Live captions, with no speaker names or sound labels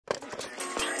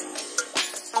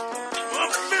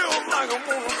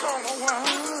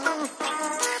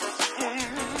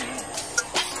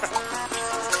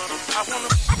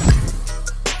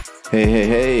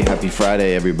Hey, happy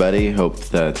Friday, everybody. Hope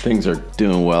that things are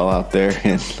doing well out there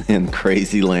in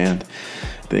crazy land.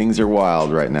 Things are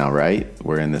wild right now, right?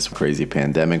 We're in this crazy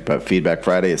pandemic, but Feedback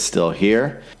Friday is still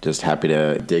here. Just happy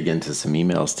to dig into some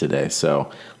emails today,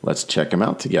 so let's check them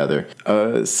out together.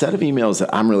 A set of emails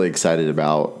that I'm really excited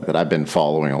about that I've been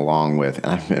following along with and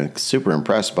I've been super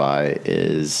impressed by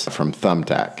is from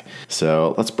Thumbtack.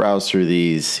 So let's browse through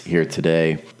these here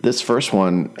today. This first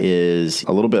one is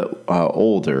a little bit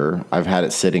older. I've had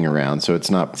it sitting around, so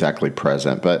it's not exactly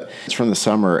present, but it's from the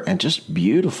summer and just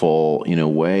beautiful,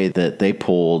 way that they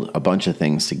pulled a bunch of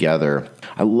things together.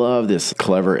 I love this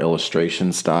clever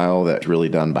illustration style that's really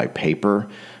done by paper.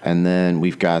 And then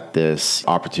we've got this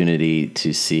opportunity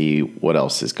to see what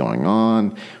else is going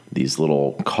on, these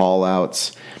little call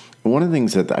outs. One of the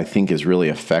things that I think is really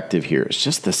effective here is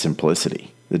just the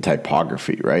simplicity, the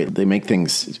typography, right? They make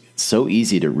things so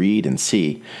easy to read and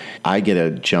see. I get to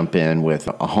jump in with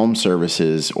a home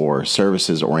services or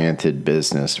services-oriented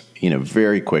business,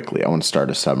 very quickly. I want to start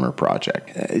a summer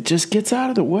project. It just gets out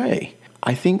of the way.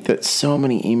 I think that so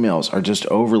many emails are just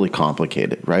overly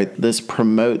complicated, right? This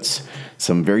promotes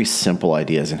some very simple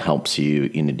ideas and helps you,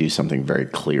 do something very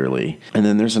clearly. And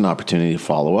then there's an opportunity to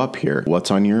follow up here.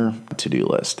 What's on your to-do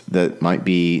list that might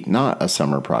be not a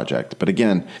summer project? But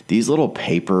again, these little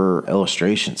paper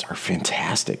illustrations are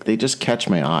fantastic. They just catch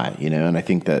my eye, and I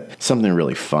think that something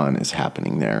really fun is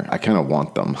happening there. I kind of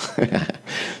want them.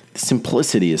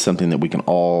 Simplicity is something that we can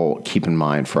all keep in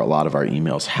mind for a lot of our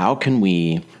emails. How can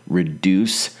we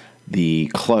reduce the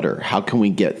clutter? How can we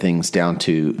get things down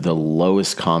to the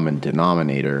lowest common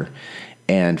denominator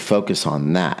and focus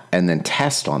on that and then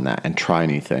test on that and try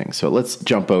new things? So let's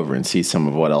jump over and see some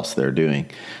of what else they're doing.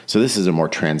 So this is a more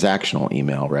transactional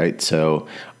email, right? So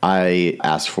I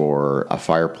asked for a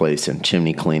fireplace and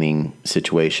chimney cleaning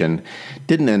situation.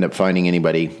 Didn't end up finding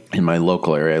anybody in my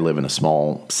local area. I live in a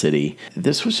small city.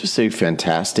 This was just a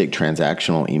fantastic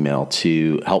transactional email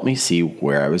to help me see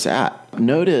where I was at.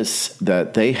 Notice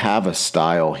that they have a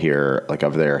style here, like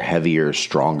of their heavier,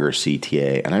 stronger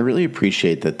CTA, and I really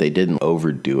appreciate that they didn't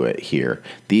overdo it here.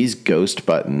 These ghost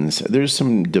buttons, there's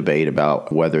some debate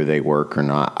about whether they work or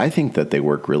not. I think that they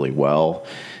work really well.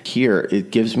 Here,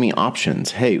 it gives me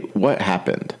options. Hey, what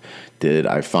happened? Did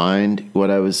I find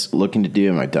what I was looking to do?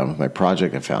 Am I done with my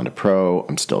project? I found a pro.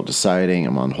 I'm still deciding.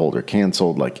 I'm on hold or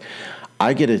canceled.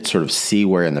 I get to sort of see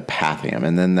where in the path I am.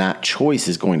 And then that choice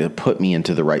is going to put me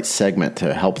into the right segment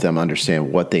to help them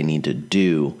understand what they need to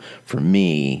do for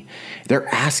me. They're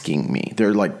asking me.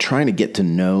 They're trying to get to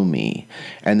know me.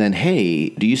 And then, hey,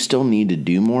 do you still need to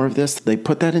do more of this? They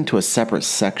put that into a separate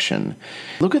section.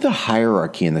 Look at the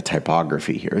hierarchy in the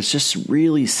typography here. It's just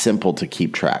really simple to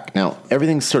keep track. Now,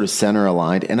 everything's sort of center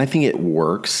aligned, and I think it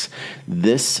works.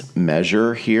 This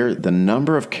measure here, the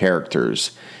number of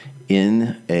characters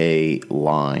in a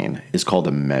line is called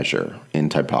a measure in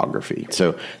typography.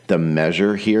 So the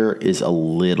measure here is a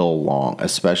little long,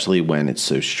 especially when it's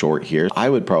so short here. I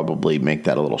would probably make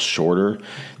that a little shorter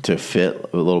to fit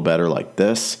a little better like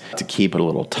this, to keep it a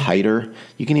little tighter.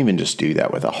 You can even just do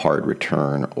that with a hard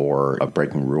return or a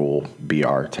breaking rule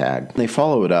BR tag. They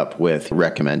follow it up with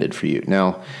recommended for you.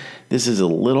 Now, this is a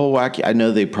little wacky. I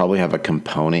know they probably have a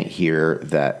component here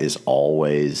that is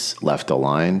always left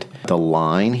aligned. The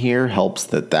line here helps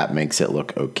that makes it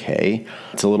look okay.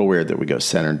 It's a little weird that we go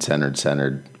centered, centered,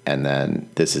 centered, and then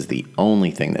this is the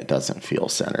only thing that doesn't feel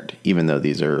centered, even though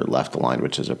these are left aligned,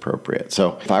 which is appropriate.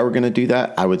 So if I were going to do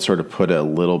that, I would sort of put a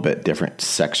little bit different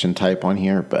section type on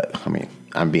here, but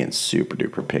I'm being super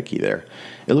duper picky there.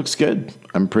 It looks good.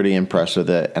 I'm pretty impressed with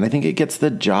it. And I think it gets the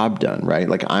job done, right?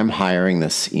 I'm hiring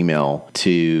this email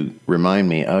to remind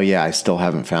me, oh yeah, I still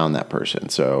haven't found that person.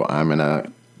 So I'm going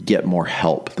to get more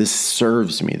help. This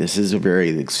serves me. This is a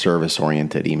very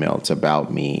service-oriented email. It's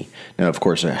about me. And of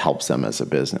course, it helps them as a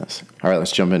business. All right,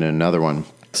 let's jump into another one.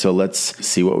 So let's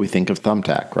see what we think of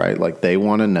Thumbtack, right? They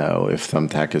want to know if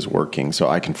Thumbtack is working. So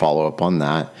I can follow up on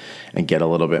that and get a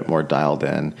little bit more dialed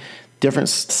in. Different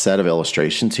set of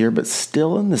illustrations here, but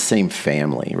still in the same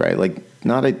family, right?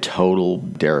 Not a total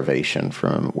derivation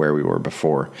from where we were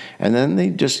before. And then they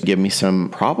just give me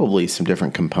probably some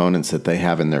different components that they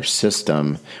have in their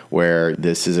system, where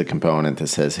this is a component that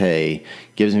says, hey,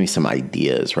 gives me some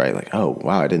ideas, right? Oh,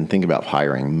 wow, I didn't think about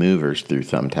hiring movers through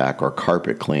Thumbtack or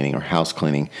carpet cleaning or house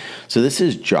cleaning. So this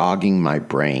is jogging my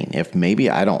brain. If maybe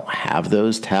I don't have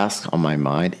those tasks on my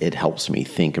mind, it helps me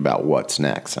think about what's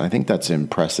next. And I think that's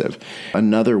impressive.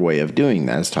 Another way of doing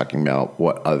that is talking about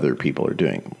what other people are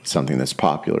doing, something that's is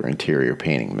popular: interior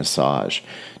painting, massage,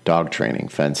 dog training,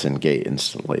 fence and gate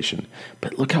installation.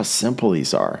 But look how simple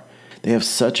these are. They have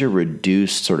such a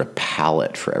reduced sort of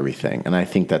palette for everything, and I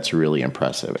think that's really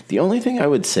impressive. The only thing I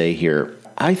would say here,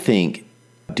 I think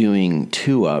doing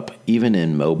 2UP, even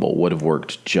in mobile, would have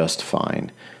worked just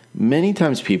fine. Many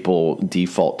times people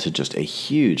default to just a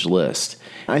huge list.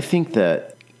 I think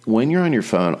that when you're on your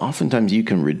phone, oftentimes you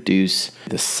can reduce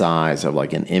the size of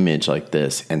like an image like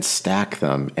this and stack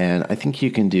them, and I think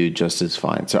you can do just as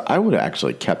fine. So I would have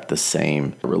actually kept the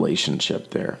same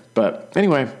relationship there. But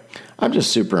anyway, I'm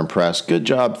just super impressed. Good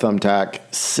job,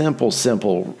 Thumbtack. Simple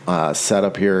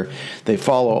setup here. They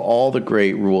follow all the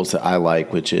great rules that I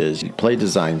like, which is play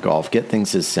design golf, get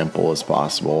things as simple as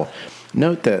possible.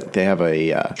 Note that they have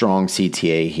a strong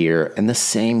CTA here and the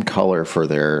same color for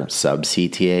their sub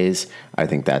CTAs. I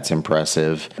think that's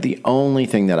impressive. The only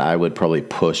thing that I would probably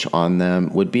push on them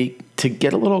would be to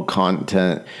get a little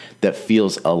content that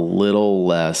feels a little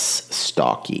less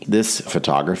stocky. This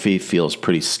photography feels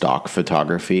pretty stock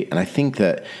photography, and I think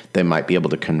that they might be able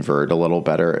to convert a little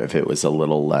better if it was a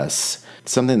little less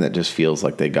something that just feels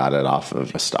like they got it off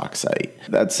of a stock site.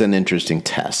 That's an interesting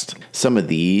test. Some of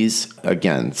these,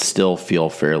 again, still feel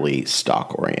fairly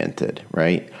stock oriented,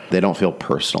 right? They don't feel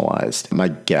personalized. My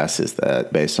guess is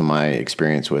that based on my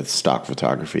experience with stock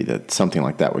photography, that something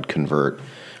like that would convert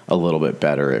a little bit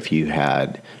better if you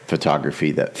had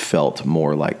photography that felt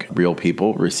more like real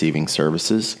people receiving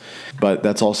services, but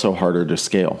that's also harder to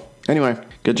scale. Anyway,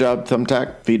 good job,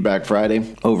 Thumbtack. Feedback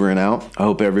Friday, over and out. I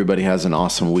hope everybody has an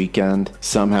awesome weekend,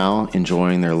 somehow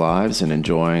enjoying their lives and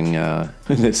enjoying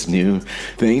this new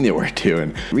thing that we're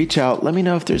doing. Reach out, let me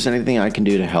know if there's anything I can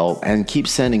do to help, and keep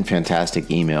sending fantastic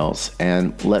emails,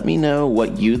 and let me know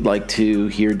what you'd like to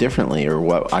hear differently or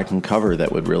what I can cover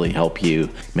that would really help you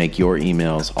make your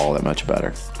emails all that much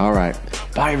better. All right,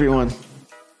 bye everyone.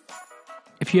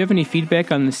 If you have any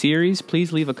feedback on the series,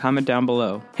 please leave a comment down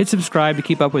below. Hit subscribe to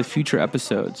keep up with future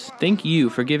episodes. Thank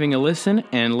you for giving a listen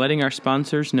and letting our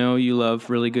sponsors know you love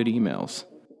really good emails.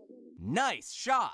 Nice shot!